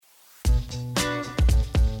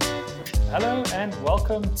Hello and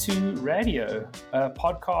welcome to Radio, a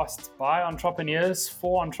podcast by entrepreneurs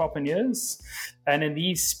for entrepreneurs. And in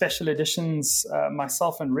these special editions,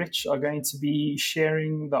 myself and Rich are going to be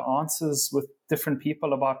sharing the answers with different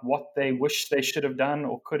people about what they wish they should have done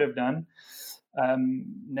or could have done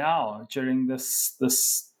now during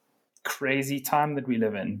this crazy time that we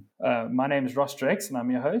live in. My name is Ross Drakes and I'm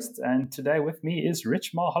your host. And today with me is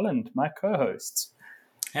Rich Mulholland, my co-host.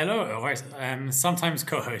 Hello, sometimes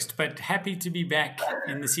co-host, but happy to be back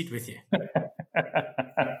in the seat with you.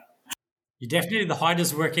 You're definitely the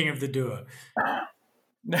hardest working of the duo.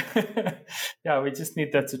 Yeah, we just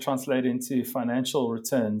need that to translate into financial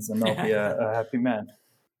returns, and I'll be a happy man.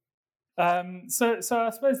 So I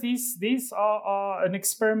suppose these are an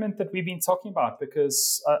experiment that we've been talking about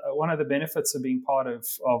because one of the benefits of being part of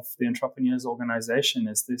the Entrepreneurs Organization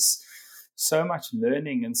is this so much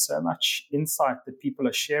learning and so much insight that people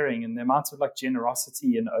are sharing, and the amount of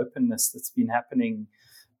generosity and openness that's been happening,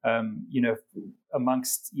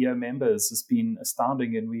 amongst EO members has been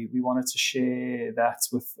astounding, and we wanted to share that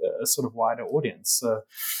with a sort of wider audience. So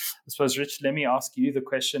I suppose, Rich, let me ask you the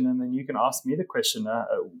question, and then you can ask me the question.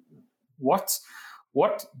 What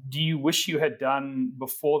do you wish you had done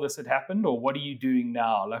before this had happened, or what are you doing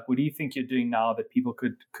now? What do you think you're doing now that people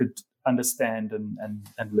could understand and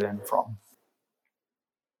learn from?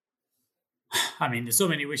 I mean, there's so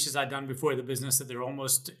many wishes I'd done before the business that they're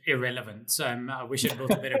almost irrelevant. I wish I'd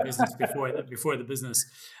built a better business before the business.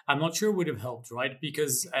 I'm not sure it would have helped, right?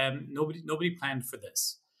 Because nobody planned for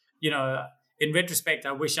this. In retrospect,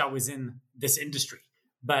 I wish I was in this industry,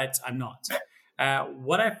 but I'm not.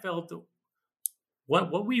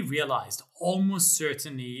 What we realized almost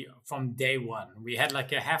certainly from day one, we had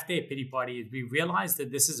a half-day pity party. We realized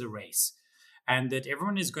that this is a race and that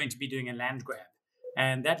everyone is going to be doing a land grab.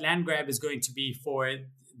 And that land grab is going to be for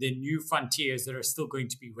the new frontiers that are still going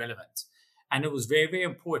to be relevant. And it was very, very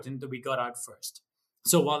important that we got out first.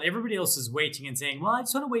 So while everybody else is waiting and saying, well, I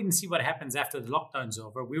just want to wait and see what happens after the lockdown's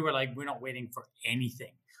over, we were we're not waiting for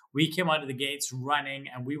anything. We came out of the gates running,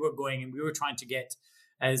 and we were going, and we were trying to get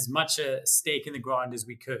as much a stake in the ground as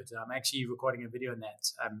we could. I'm actually recording a video on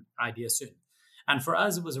that idea soon. And for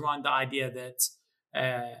us, it was around the idea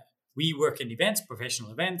that we work in events,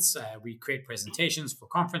 professional events. We create presentations for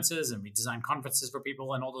conferences, and we design conferences for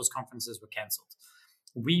people, and all those conferences were canceled.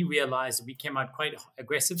 We realized we came out quite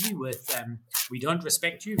aggressively with, we don't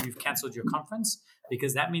respect you if you've canceled your conference,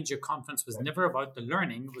 because that means your conference was never about the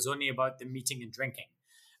learning. It was only about the meeting and drinking.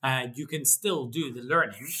 You can still do the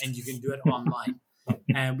learning, and you can do it online.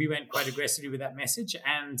 And we went quite aggressively with that message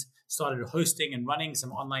and started hosting and running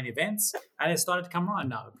some online events. And it started to come around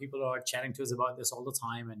now. People are chatting to us about this all the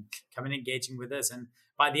time and coming engaging with us. And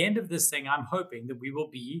by the end of this thing, I'm hoping that we will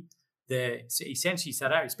be especially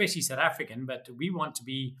South African, but we want to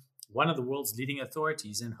be one of the world's leading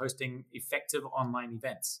authorities in hosting effective online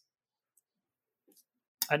events.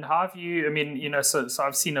 And how have you, so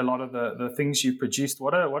I've seen a lot of the things you've produced.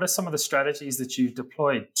 What are some of the strategies that you've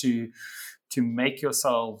deployed to make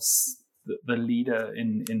yourselves the leader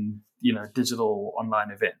in digital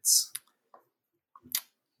online events?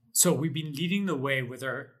 So we've been leading the way with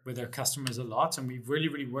our customers a lot, and we've really,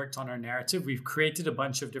 really worked on our narrative. We've created a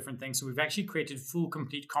bunch of different things. So we've actually created full,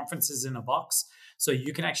 complete conferences in a box. So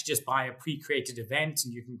you can actually just buy a pre-created event,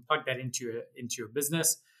 and you can plug that into your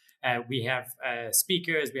business. We have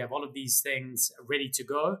speakers. We have all of these things ready to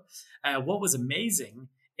go. What was amazing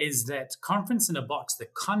is that Conference in a Box, the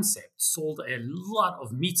concept, sold a lot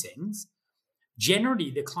of meetings.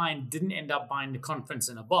 Generally, the client didn't end up buying the Conference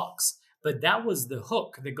in a Box, but that was the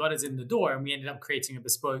hook that got us in the door, and we ended up creating a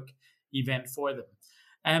bespoke event for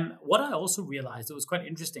them. What I also realized that was quite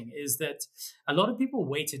interesting is that a lot of people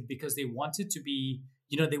waited because they wanted to be,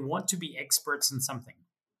 they want to be experts in something.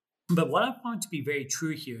 But what I found to be very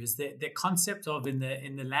true here is the concept of in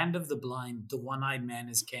the land of the blind, the one-eyed man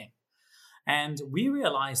is king. And we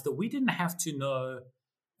realized that we didn't have to know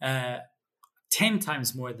 10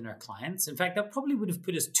 times more than our clients. In fact, that probably would have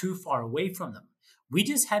put us too far away from them. We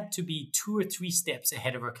just had to be 2 or 3 steps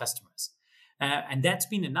ahead of our customers. And that's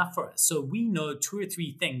been enough for us. So we know 2 or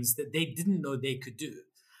 3 things that they didn't know they could do.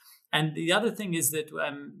 And the other thing is that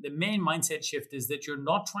the main mindset shift is that you're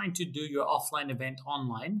not trying to do your offline event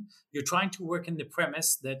online. You're trying to work in the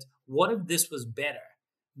premise that what if this was better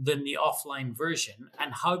than the offline version,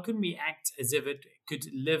 and how can we act as if it could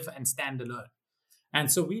live and stand alone? And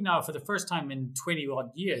so we now, for the first time in 20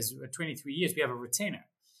 odd years, or 23 years, we have a retainer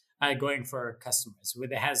going for our customers, where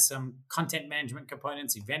it has some content management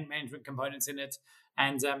components, event management components in it.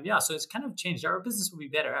 And so it's kind of changed. Our business will be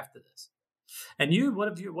better after this. And you,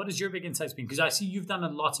 what has your big insights been? Because I see you've done a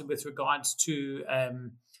lot with regards to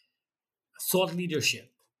thought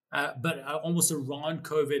leadership, but almost around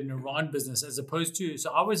COVID and around business, as opposed to,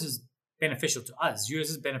 so ours is beneficial to us, yours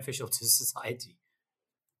is beneficial to society?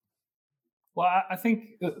 Well, I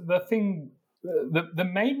think the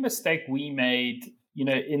main mistake we made,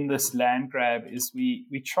 in this land grab is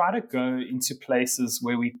we try to go into places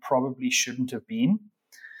where we probably shouldn't have been.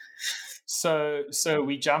 So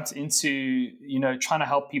we jumped into, trying to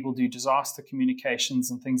help people do disaster communications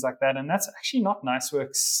and things like that. And that's actually not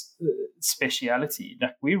NiceWorks' speciality.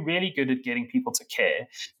 Like, we're really good at getting people to care.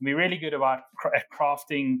 We're really good at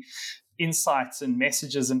crafting insights and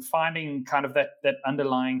messages and finding kind of that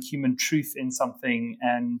underlying human truth in something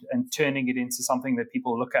and turning it into something that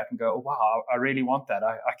people look at and go, oh, wow, I really want that.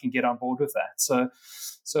 I can get on board with that.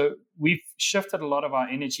 So we've shifted a lot of our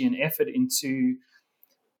energy and effort into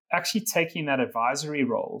actually taking that advisory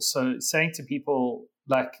role. So saying to people,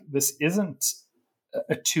 like, this isn't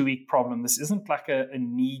a 2-week problem. This isn't like a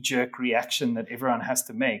knee-jerk reaction that everyone has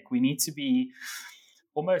to make. We need to be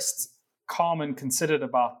almost calm and considered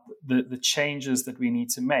about the changes that we need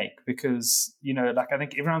to make, because, I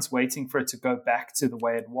think everyone's waiting for it to go back to the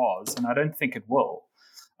way it was. And I don't think it will.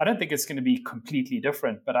 I don't think it's going to be completely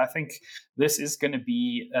different, but I think this is going to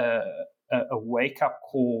be a wake-up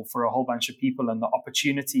call for a whole bunch of people, and the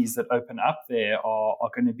opportunities that open up there are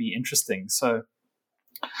going to be interesting. So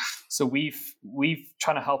we've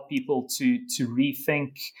trying to help people to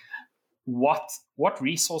rethink what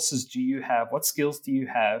resources do you have, what skills do you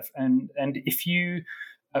have, and if you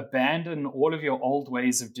abandon all of your old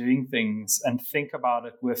ways of doing things and think about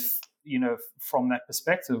it with, from that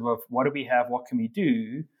perspective of what do we have, what can we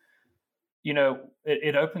do,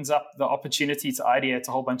 it opens up the opportunity to ideate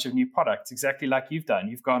a whole bunch of new products, exactly like you've done.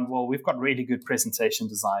 You've gone, well, we've got really good presentation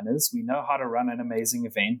designers. We know how to run an amazing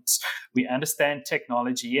event. We understand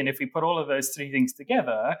technology. And if we put all of those three things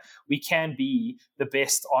together, we can be the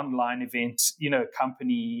best online event,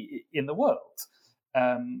 company in the world.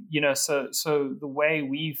 So the way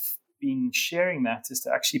we've been sharing that is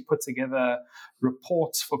to actually put together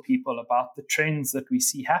reports for people about the trends that we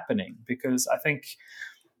see happening, because I think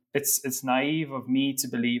it's naive of me to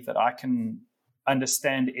believe that I can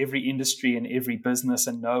understand every industry and every business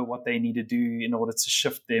and know what they need to do in order to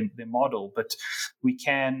shift their model. But we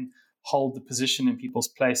can hold the position in people's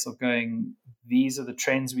place of going, these are the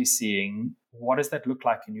trends we're seeing. What does that look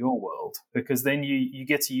like in your world? Because then you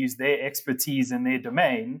get to use their expertise in their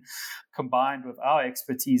domain combined with our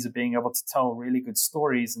expertise of being able to tell really good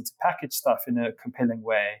stories and to package stuff in a compelling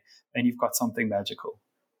way. And you've got something magical.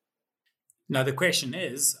 Now, the question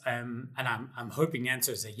is, and I'm hoping the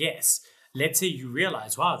answer is a yes. Let's say you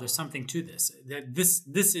realize, wow, there's something to this. That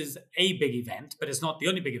this is a big event, but it's not the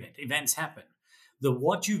only big event. Events happen.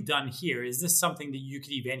 What you've done here, is this something that you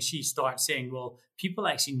could eventually start saying, well, people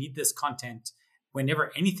actually need this content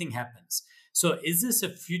whenever anything happens. So is this a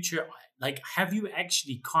future, like, have you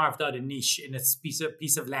actually carved out a niche in a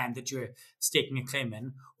piece of land that you're staking a claim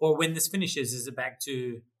in? Or when this finishes, is it back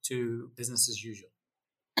to business as usual?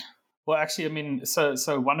 Well, actually, I mean,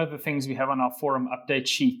 so one of the things we have on our forum update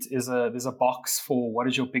sheet is there's a box for what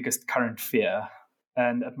is your biggest current fear.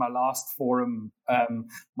 And at my last forum,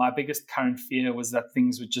 my biggest current fear was that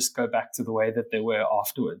things would just go back to the way that they were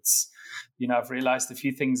afterwards. I've realized a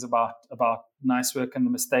few things about NiceWork and the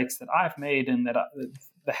mistakes that I've made, and that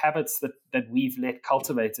the habits that we've let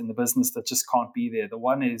cultivate in the business that just can't be there. The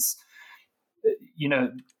one is,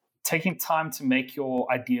 taking time to make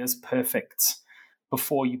your ideas perfect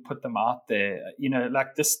before you put them out there.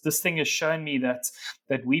 Like this thing has shown me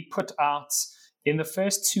that we put out, in the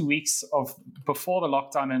first 2 weeks of before the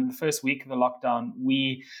lockdown and the first week of the lockdown,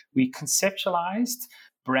 we conceptualized,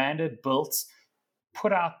 branded, built,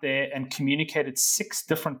 put out there and communicated 6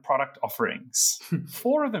 different product offerings.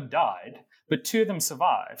 4 of them died, but 2 of them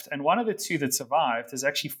survived. And one of the 2 that survived has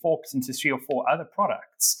actually forked into 3 or 4 other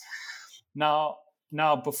products. Now,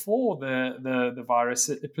 before the virus,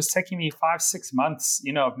 it was taking me 5-6 months,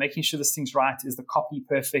 of making sure this thing's right. Is the copy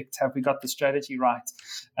perfect? Have we got the strategy right?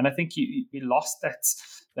 And I think we lost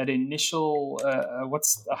that initial,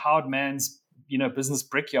 what's Howard Mann's, business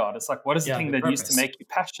brickyard. It's like, what is the thing that used to make you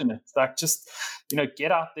passionate? It's like, just,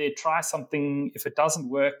 get out there, try something. If it doesn't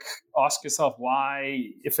work, ask yourself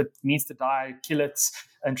why. If it needs to die, kill it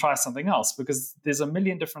and try something else, because there's a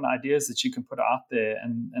million different ideas that you can put out there,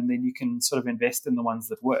 and then you can sort of invest in the ones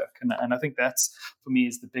that work. And I think that's, for me,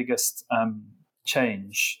 is the biggest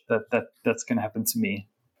change that's going to happen to me.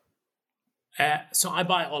 So I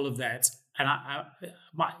buy all of that.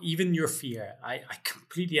 even your fear, I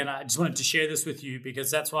completely, and I just wanted to share this with you because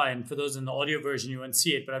that's why, and for those in the audio version, you won't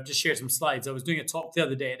see it, but I've just shared some slides. I was doing a talk the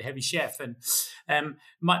other day at Heavy Chef, and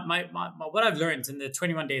what I've learned in the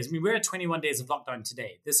 21 days, I mean, we're at 21 days of lockdown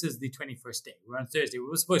today. This is the 21st day. We're on Thursday. We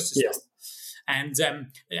were supposed to stop. Yes. And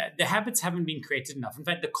the habits haven't been created enough. In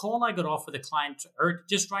fact, the call I got off with a client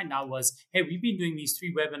just right now was, hey, we've been doing these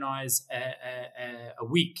 3 webinars a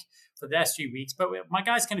week for the last 3 weeks, but my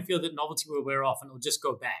guys kind of feel that novelty will wear off and it'll just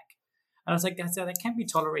go back. And I was like, that can't be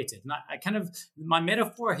tolerated. And I kind of, my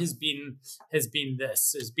metaphor has been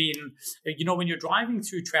when you're driving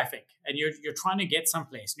through traffic and you're trying to get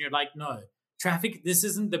someplace and you're like, no, traffic, this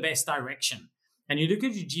isn't the best direction. And you look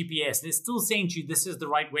at your GPS and it's still saying to you, this is the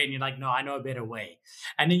right way. And you're like, no, I know a better way.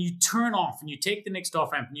 And then you turn off and you take the next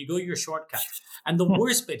off ramp and you go your shortcut. And the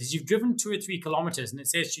worst bit is you've driven 2 or 3 kilometers and it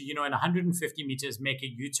says to you, in 150 meters, make a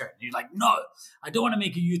U-turn. And you're like, no, I don't want to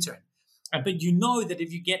make a U-turn. But you know that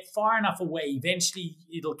if you get far enough away, eventually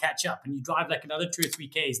it'll catch up. And you drive like another 2 or 3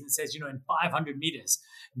 Ks and it says, in 500 meters,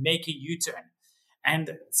 make a U-turn.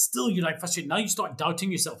 And still you're like frustrated. Now you start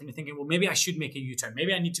doubting yourself and you're thinking, well, maybe I should make a U-turn.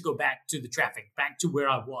 Maybe I need to go back to the traffic, back to where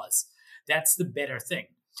I was. That's the better thing.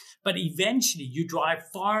 But eventually you drive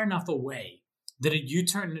far enough away that a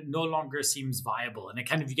U-turn no longer seems viable. And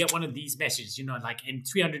you get one of these messages, like in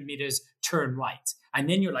 300 meters, turn right. And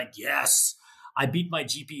then you're like, yes, I beat my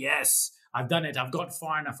GPS. I've done it. I've got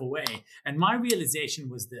far enough away. And my realization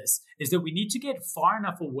was is that we need to get far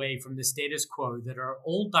enough away from the status quo that our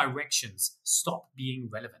old directions stop being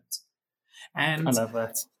relevant. And I love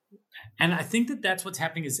that. And I think that's what's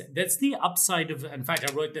happening that's the upside of, in fact,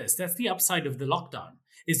 I wrote this, that's the upside of the lockdown,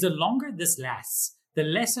 is the longer this lasts, the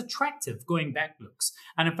less attractive going back looks.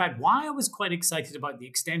 And in fact, why I was quite excited about the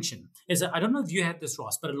extension is that, I don't know if you had this,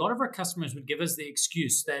 Ross, but a lot of our customers would give us the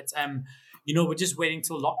excuse that, we're just waiting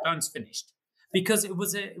till lockdown's finished, because it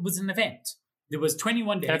was an event. There was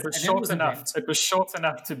 21 days. It was short enough. It was short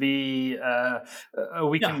enough to be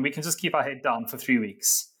we can just keep our head down for 3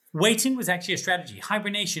 weeks. Waiting was actually a strategy.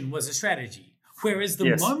 Hibernation was a strategy. Whereas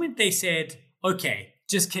the moment they said, okay,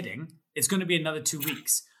 just kidding, it's going to be another 2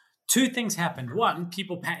 weeks, 2 things happened. One,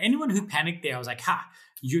 anyone who panicked there, I was like,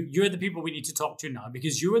 you're the people we need to talk to now,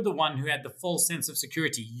 because you were the one who had the full sense of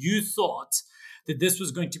security. You thought that this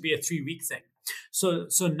was going to be a 3-week thing. So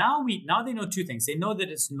now they know 2 things. They know that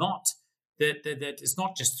it's not that it's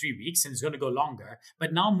not just 3 weeks and it's going to go longer.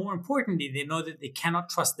 But now, more importantly, they know that they cannot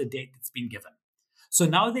trust the date that's been given. So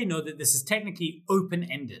now they know that this is technically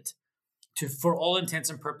open-ended for all intents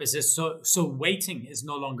and purposes. So waiting is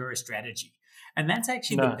no longer a strategy. And that's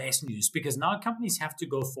actually the best news, because now companies have to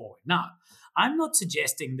go forward. Now, I'm not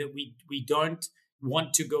suggesting that we don't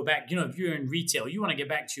want to go back. If you're in retail, you want to get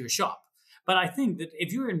back to your shop. But I think that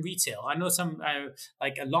if you're in retail, I know some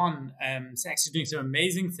like Alon Sachs is doing some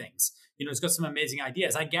amazing things. He's got some amazing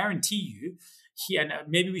ideas. I guarantee you, and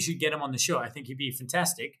maybe we should get him on the show. I think he'd be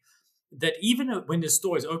fantastic. That even when the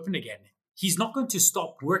store is open again, he's not going to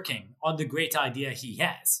stop working on the great idea he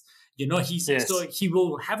has. So he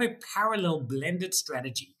will have a parallel blended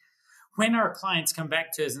strategy. When our clients come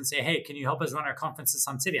back to us and say, hey, can you help us run our conference in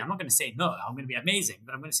Sun City? I'm not going to say no, I'm going to be amazing,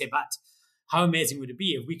 but I'm going to say, but how amazing would it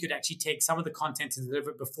be if we could actually take some of the content and deliver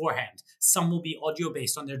it beforehand? Some will be audio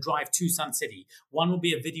based on their drive to Sun City. One will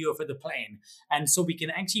be a video for the plane. And so we can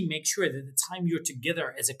actually make sure that the time you're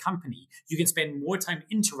together as a company, you can spend more time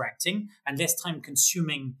interacting and less time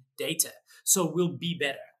consuming data. So we'll be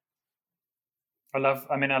better. I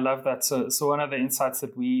love that. So one of the insights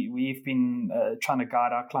that we've been trying to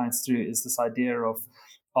guide our clients through is this idea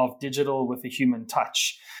of digital with a human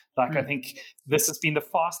touch. I think this has been the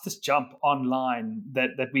fastest jump online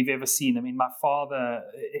that we've ever seen. I mean, my father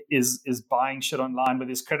is buying shit online with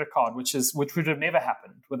his credit card, which would have never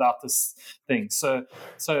happened without this thing. So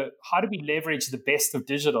how do we leverage the best of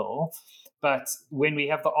digital? But when we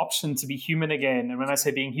have the option to be human again, and when I say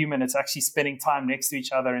being human, it's actually spending time next to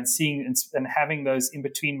each other and seeing and having those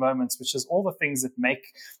in-between moments, which is all the things that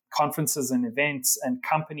make conferences and events and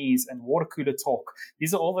companies and water cooler talk.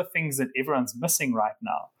 These are all the things that everyone's missing right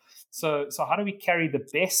now. So how do we carry the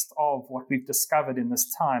best of what we've discovered in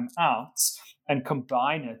this time out and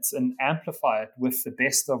combine it and amplify it with the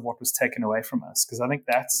best of what was taken away from us? Because I think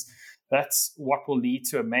that's what will lead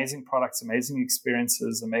to amazing products, amazing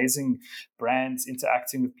experiences, amazing brands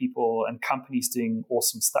interacting with people, and companies doing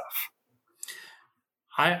awesome stuff.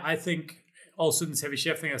 I think also in this Heavy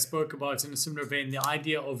Chef thing I spoke about in a similar vein, the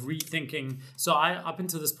idea of rethinking. So up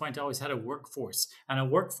until this point, I always had a workforce, and a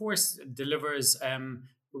workforce delivers,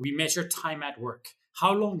 we measure time at work.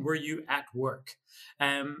 How long were you at work?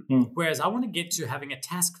 Whereas I want to get to having a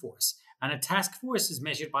task force. and a task force is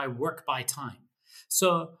measured by work by time.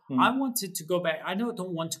 So I wanted to go back. I don't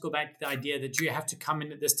want to go back to the idea that you have to come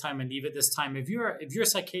in at this time and leave at this time. If your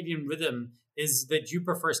circadian rhythm is that you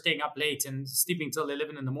prefer staying up late and sleeping till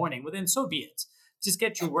 11 in the morning, well, then so be it. Just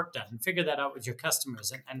get your work done and figure that out with your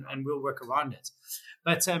customers, and we'll work around it.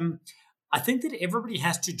 But I think that everybody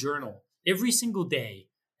has to journal every single day.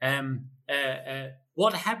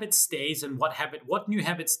 What habit stays and what new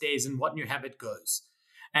habit stays and what new habit goes.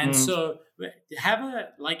 And so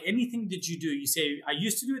like anything that you do, you say, I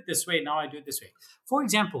used to do it this way, now I do it this way. For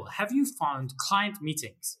example, have you found client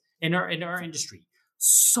meetings in our industry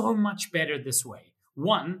so much better this way?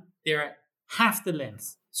 One, they're half the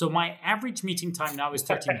length. So my average meeting time now is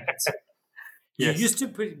 30 minutes. Yes. You used to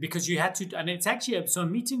put, because you had to, and it's actually, so a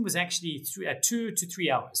meeting was actually 2 to 3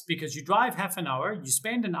 hours, because you drive half an hour, you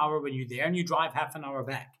spend an hour when you're there, and you drive half an hour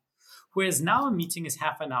back. Whereas now a meeting is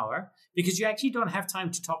half an hour, because you actually don't have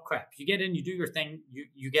time to talk crap. You get in, you do your thing,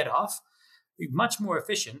 you get off. You're much more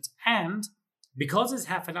efficient. And because it's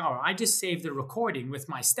half an hour, I just save the recording with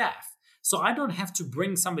my staff. So I don't have to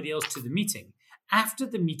bring somebody else to the meeting. After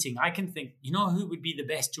the meeting, I can think, you know who would be the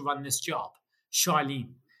best to run this job?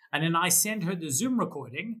 Charlene. And then I send her the Zoom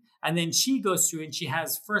recording, and then she goes through and she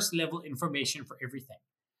has first level information for everything.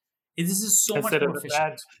 This is so much more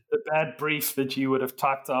efficient. The bad brief that you would have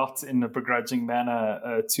typed out in a begrudging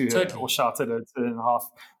manner to her, or shouted at her in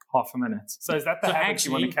half a minute. So is that the habit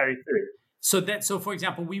you want to carry through? So for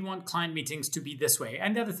example, we want client meetings to be this way.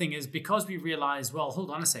 And the other thing is, because we realize, well, hold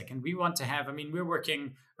on a second, we want to have, we're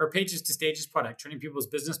working our Pages to Stages product, turning people's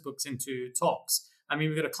business books into talks.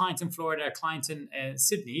 We've got a client in Florida, a client in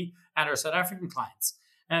Sydney, and our South African clients.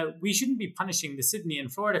 We shouldn't be punishing the Sydney and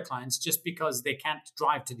Florida clients just because they can't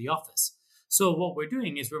drive to the office. So what we're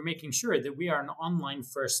doing is we're making sure that we are an online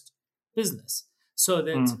first business, so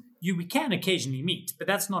that we can occasionally meet, but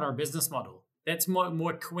that's not our business model. That's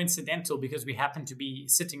more coincidental because we happen to be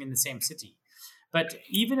sitting in the same city. But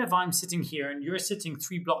even if I'm sitting here and you're sitting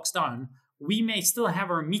 3 blocks down, we may still have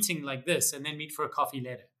our meeting like this and then meet for a coffee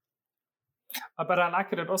later. But I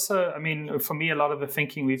like it. It also, for me, a lot of the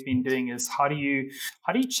thinking we've been doing is how do you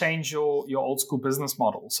change your old school business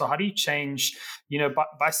model? So how do you change,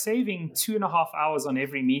 by saving 2.5 hours on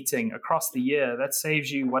every meeting across the year, that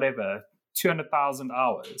saves you 200,000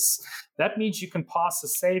 hours. That means you can pass a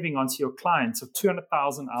saving onto your clients of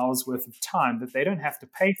 200,000 hours worth of time that they don't have to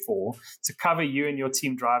pay for to cover you and your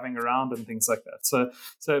team driving around and things like that.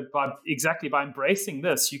 So by embracing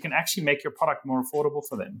this, you can actually make your product more affordable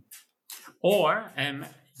for them. Or,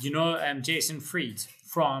 Jason Fried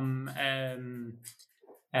from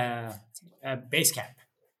Basecamp,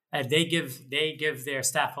 they give their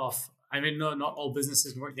staff off. No, not all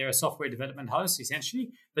businesses work. They're a software development house,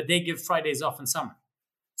 essentially, but they give Fridays off in summer.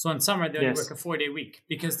 So in summer, they only work a 4-day week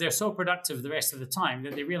because they're so productive the rest of the time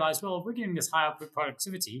that they realize, well, we're getting this high output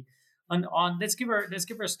productivity. Let's give our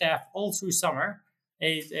staff all through summer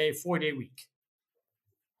a 4-day week.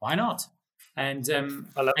 Why not? And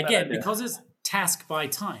again, because it's task by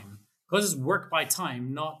time, because it's work by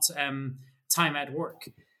time, not time at work,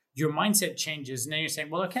 your mindset changes. And then you're saying,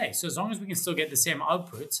 well, okay, so as long as we can still get the same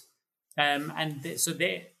output, it's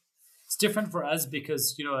different for us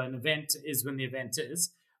because, an event is when the event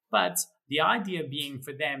is. But the idea being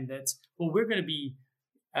for them that, well, we're going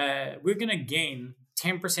to gain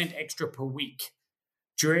 10% extra per week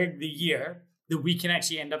during the year that we can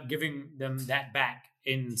actually end up giving them that back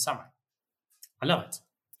in summer. I love it.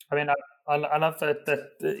 I love that.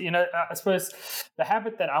 I suppose the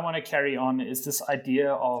habit that I want to carry on is this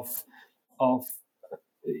idea of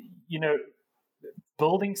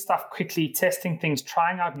building stuff quickly, testing things,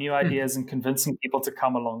 trying out new ideas, and convincing people to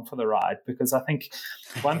come along for the ride. Because I think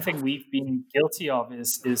one thing we've been guilty of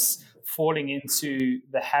is falling into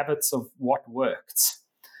the habits of what worked.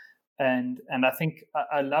 And I think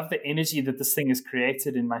I love the energy that this thing has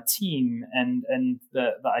created in my team, and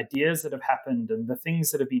the ideas that have happened and the things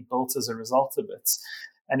that have been built as a result of it.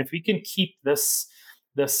 And if we can keep this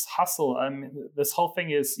hustle, this whole thing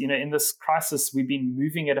is, in this crisis, we've been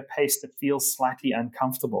moving at a pace that feels slightly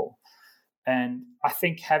uncomfortable. And I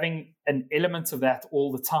think having an element of that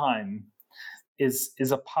all the time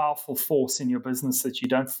is a powerful force in your business, that you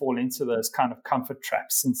don't fall into those kind of comfort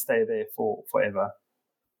traps and stay there forever.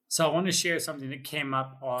 So I want to share something that came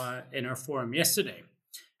up in our forum yesterday.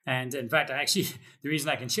 And in fact, the reason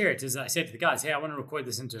I can share it is I said to the guys, hey, I want to record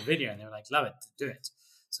this into a video. And they're like, love it, do it.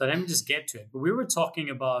 So let me just get to it. But we were talking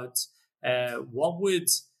about what would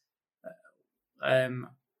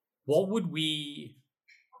we,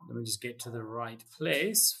 let me just get to the right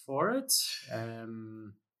place for it.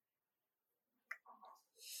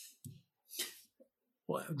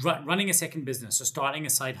 running a second business or starting a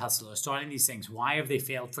side hustle or starting these things, why have they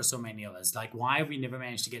failed for so many of us? Like, why have we never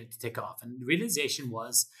managed to get it to take off? And the realization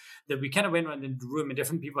was that we kind of went around the room and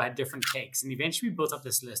different people had different takes. And eventually we built up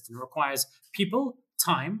this list, and it requires people,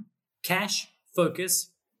 time, cash,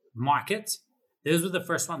 focus, market. Those were the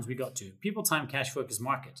first ones we got to: people, time, cash, focus,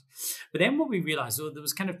 market. But then what we realized, there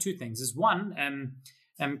was kind of two things. Is one,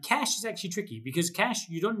 cash is actually tricky, because cash,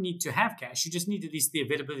 you don't need to have cash. You just need at least the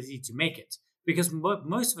availability to make it. Because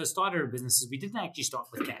most of us started our businesses, we didn't actually start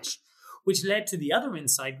with cash, which led to the other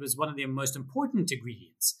insight. Was one of the most important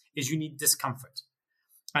ingredients is you need discomfort.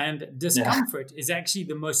 And discomfort is actually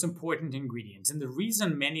the most important ingredient. And the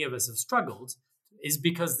reason many of us have struggled is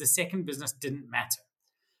because the second business didn't matter.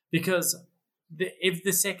 Because if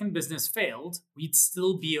the second business failed, we'd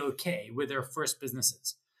still be okay with our first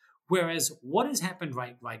businesses. Whereas what has happened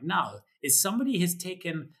right now is somebody has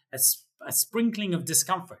taken a sprinkling of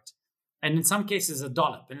discomfort, and in some cases a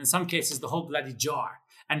dollop, and in some cases the whole bloody jar,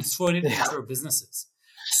 and thrown it into our businesses.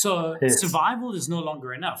 So survival is no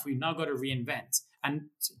longer enough. We've now got to reinvent. And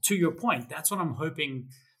to your point, that's what I'm hoping.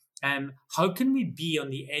 How can we be on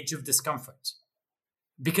the edge of discomfort?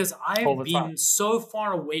 Because I've been so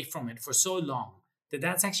far away from it for so long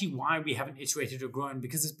that's actually why we haven't iterated or grown,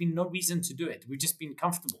 because there's been no reason to do it. We've just been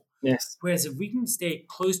comfortable. Yes. Whereas if we can stay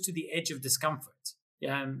close to the edge of discomfort,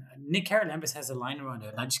 Nick Carolambis has a line around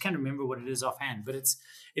it, and I just can't remember what it is offhand, but it's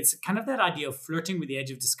kind of that idea of flirting with the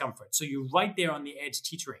edge of discomfort. So you're right there on the edge,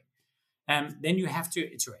 teetering, then you have to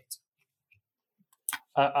iterate.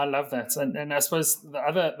 I love that, and I suppose the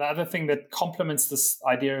other thing that complements this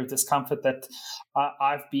idea of discomfort that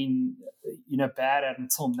I've been bad at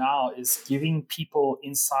until now is giving people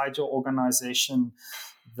inside your organization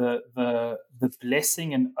the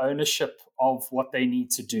blessing and ownership of what they need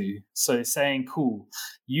to do. So saying, cool,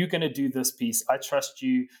 you're going to do this piece. I trust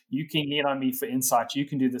you. You can lean on me for insight. You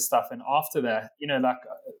can do this stuff. And after that,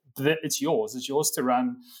 it's yours. It's yours to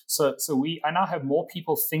run. So I now have more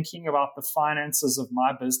people thinking about the finances of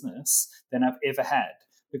my business than I've ever had,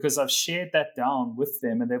 because I've shared that down with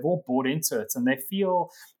them, and they've all bought into it, and they feel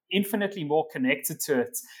infinitely more connected to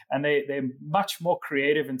it, and they're much more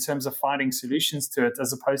creative in terms of finding solutions to it,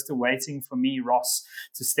 as opposed to waiting for me, Ross,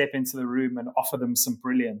 to step into the room and offer them some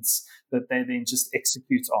brilliance that they then just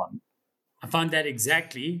execute on. I found that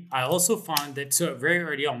exactly. I also found that so very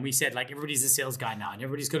early on, we said, like, everybody's a sales guy now, and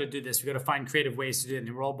everybody's got to do this. We've got to find creative ways to do it, and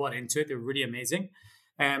they were all bought into it. They're really amazing.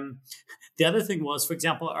 The other thing was, for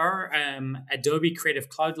example, our Adobe Creative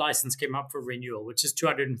Cloud license came up for renewal, which is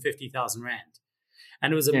 250,000 Rand.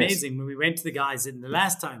 And it was amazing when we went to the guys in the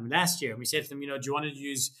last year, and we said to them, do you want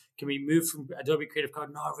to can we move from Adobe Creative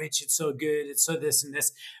Cloud? No, Rich, it's so good. It's so this and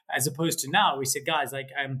this. As opposed to now, we said, guys,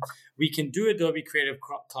 we can do Adobe Creative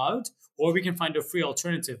Cloud, or we can find a free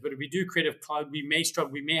alternative. But if we do Creative Cloud, we may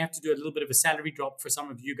struggle. We may have to do a little bit of a salary drop for some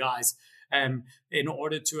of you guys in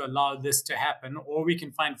order to allow this to happen. Or we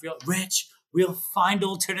can find free. Rich, we'll find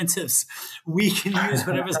alternatives. We can use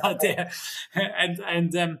whatever's out there.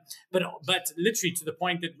 But literally to the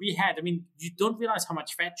point that we had, you don't realize how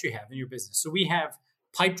much fat you have in your business. So we have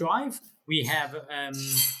Pipedrive, we have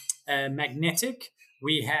Magnetic,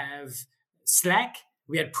 we have Slack.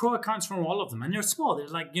 We had pro accounts from all of them, and they're small. They're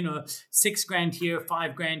like, $6,000 here,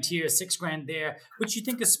 $5,000 here, $6,000 there, which you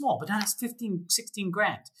think is small, but that's 15, 16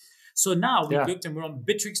 grand. So now we looked, and we're on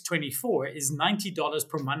Bittrex 24, is $90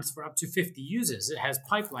 per month for up to 50 users. It has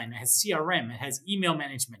pipeline, it has CRM, it has email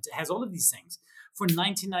management, it has all of these things for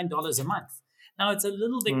 $99 a month. Now it's a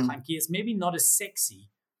little bit clunky. It's maybe not as sexy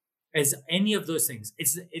as any of those things.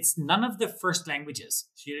 It's none of the first languages,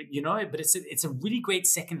 but it's a really great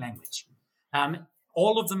second language.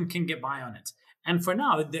 All of them can get by on it. And for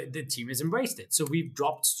now, the team has embraced it. So we've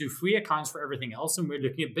dropped to free accounts for everything else, and we're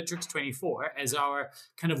looking at Bittrex 24 as our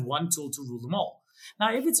kind of one tool to rule them all.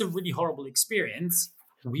 Now, if it's a really horrible experience,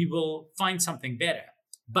 we will find something better.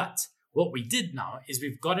 But what we did now is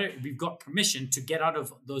we've got permission to get out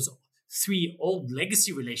of those 3 old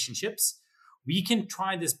legacy relationships. We can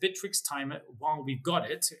try this Bittrex time while we've got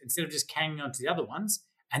it, instead of just hanging on to the other ones,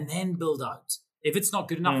 and then build out. If it's not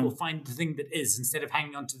good enough, we'll find the thing that is, instead of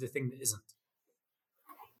hanging on to the thing that isn't.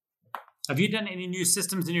 Have you done any new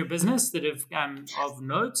systems in your business that have of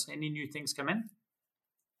note? Any new things come in?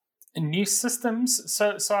 New systems.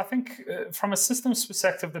 So I think from a systems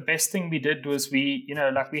perspective, the best thing we did was we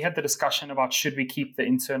had the discussion about should we keep the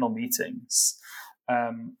internal meetings,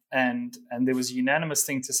 and there was a unanimous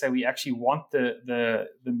thing to say we actually want the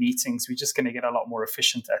meetings. We're just going to get a lot more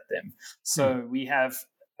efficient at them. So we have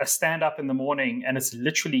a stand up in the morning, and it's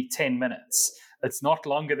literally 10 minutes. It's not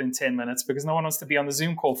longer than 10 minutes because no one wants to be on the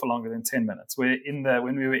Zoom call for longer than 10 minutes. When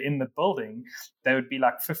we were in the building, they would be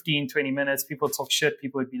like 15, 20 minutes. People would talk shit.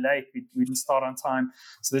 People would be late. We didn't start on time.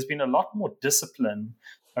 So there's been a lot more discipline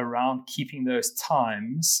around keeping those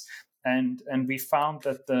times. And we found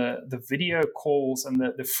that the video calls and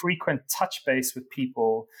the frequent touch base with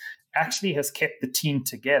people actually has kept the team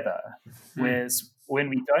together. Whereas when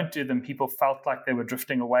we don't do them, people felt like they were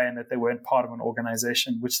drifting away and that they weren't part of an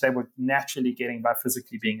organization, which they were naturally getting by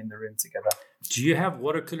physically being in the room together. Do you have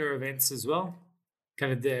water cooler events as well?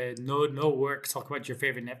 Kind of the no work, talk about your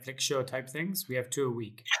favorite Netflix show type things? We have 2 a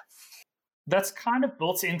week. That's kind of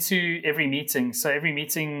built into every meeting. So every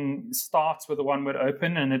meeting starts with a one-word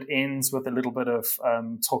open and it ends with a little bit of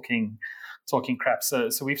talking crap. So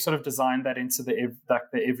we've sort of designed that into the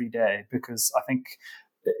everyday because I think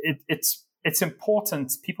it's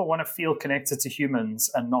important. People want to feel connected to humans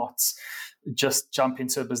and not just jump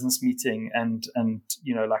into a business meeting and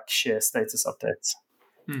like share status updates.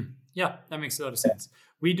 Yeah, that makes a lot of sense.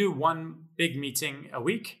 We do one big meeting a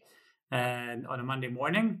week and on a Monday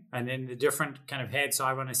morning, and then the different kind of heads. So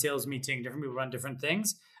I run a sales meeting, different people run different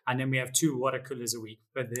things. And then we have 2 water coolers a week,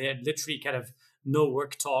 but they're literally kind of no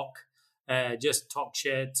work talk, just talk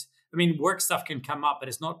shit. I mean, work stuff can come up, but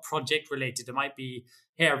it's not project related. It might be,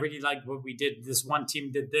 hey, I really like what we did. This one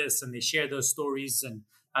team did this, and they share those stories, and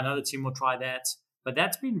another team will try that. But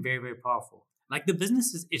that's been very, very powerful. Like the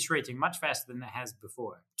business is iterating much faster than it has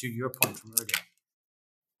before, to your point from earlier.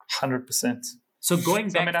 100%. So going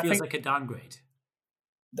back feels like a downgrade.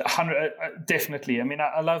 100, definitely. I mean,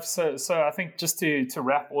 I love, so I think just to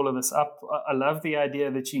wrap all of this up, I love the idea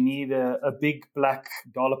that you need a big black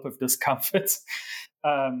dollop of discomfort,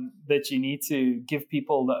 that you need to give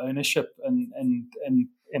people the ownership and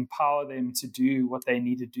empower them to do what they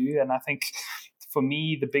need to do. And I think for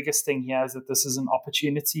me, the biggest thing here is that this is an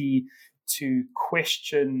opportunity to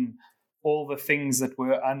question all the things that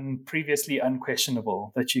were previously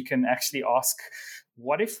unquestionable, that you can actually ask,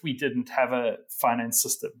 what if we didn't have a finance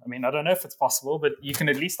system? I mean, I don't know if it's possible, but you can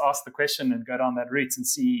at least ask the question and go down that route and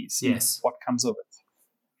see yes. what comes of it.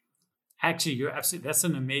 Actually, you're absolutely, that's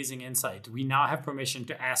an amazing insight. We now have permission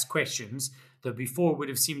to ask questions that before would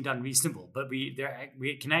have seemed unreasonable, but we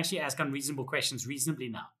can actually ask unreasonable questions reasonably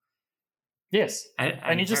now. Yes.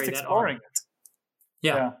 And you're just exploring it.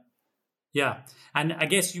 Yeah. And I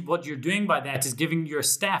guess what you're doing by that is giving your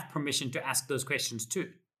staff permission to ask those questions too.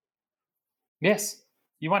 Yes.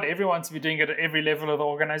 You want everyone to be doing it at every level of the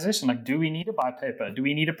organization. Like, do we need to buy paper? Do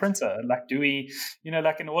we need a printer? Like, do we,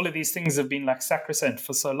 and all of these things have been like sacrosanct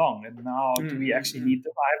for so long. And now do we actually need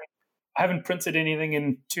them? I haven't printed anything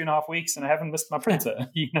in 2.5 weeks and I haven't missed my printer,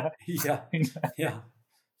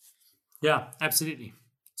 Yeah, absolutely.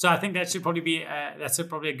 So I think that should probably be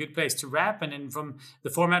probably a good place to wrap. And then from the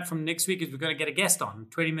format from next week is we're going to get a guest on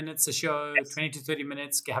 20 minutes a show, yes. 20 to 30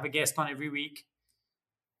 minutes, have a guest on every week.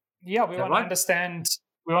 Yeah, we want to understand.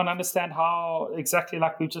 We want to understand how exactly,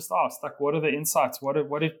 like we just asked, like what are the insights? What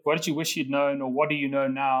did you wish you'd known, or what do you know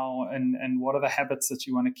now, and what are the habits that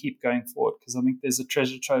you want to keep going forward? Because I think there's a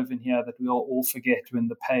treasure trove in here that we'll all forget when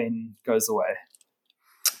the pain goes away.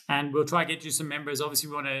 And we'll try to get you some members. Obviously,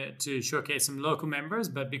 we want to showcase some local members,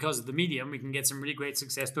 but because of the medium, we can get some really great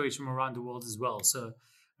success stories from around the world as well. So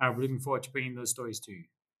we're looking forward to bringing those stories to you.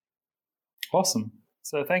 Awesome.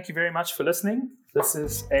 So thank you very much for listening. This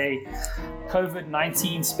is a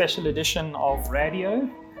COVID-19 special edition of Radio,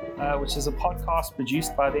 which is a podcast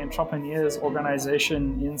produced by the Entrepreneurs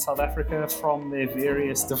Organization in South Africa from their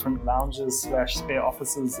various different lounges / spare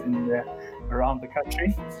offices around the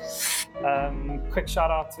country. Quick shout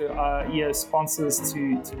out to our EO sponsors,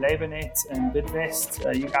 to LabourNet and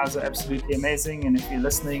Bidvest. You guys are absolutely amazing, and if you're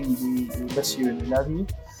listening, we miss you and we love you.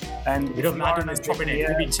 And we don't mind this LabourNet.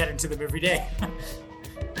 We've been chatting to them every day.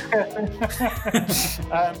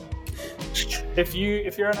 If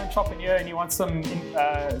you're an entrepreneur and you want some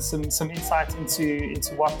insight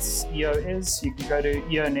into what EO is, you can go to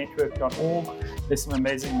eonetwork.org. There's some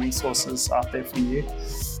amazing resources out there for you.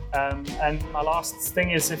 And my last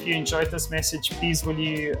thing is, if you enjoyed this message, please will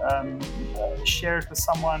you share it with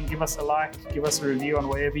someone, give us a like, give us a review on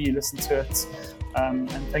wherever you listen to it. And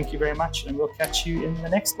thank you very much, and we'll catch you in the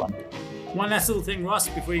next one. One last little thing, Ross,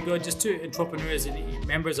 before you go, just to entrepreneurs and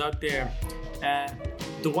members out there.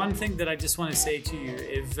 The one thing that I just want to say to you,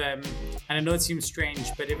 and I know it seems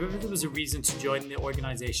strange, but if ever there was a reason to join the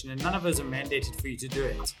organization, and none of us are mandated for you to do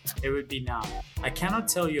it, it would be now. I cannot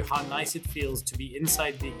tell you how nice it feels to be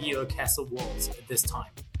inside the EO Castle walls at this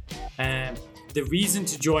time. The reason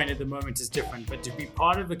to join at the moment is different, but to be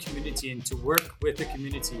part of a community and to work with the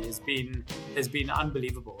community has been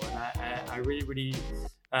unbelievable. And I really, really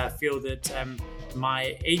feel that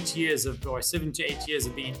my 7 to 8 years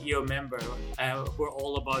of being an EO member were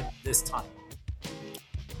all about this time.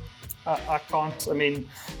 I can't. I mean,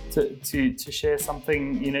 to share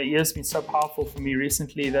something, EO has been so powerful for me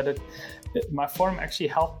recently that my forum actually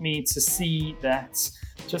helped me to see that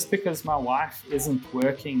just because my wife isn't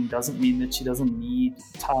working doesn't mean that she doesn't need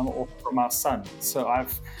time off from our son. So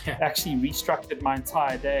I've actually restructured my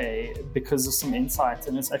entire day because of some insight,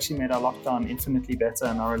 and it's actually made our lockdown infinitely better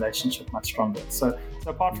and our relationship much stronger. So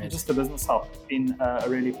apart from just the business help, it's been a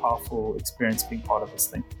really powerful experience being part of this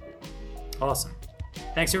thing. Awesome.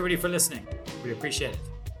 Thanks everybody for listening. We appreciate it.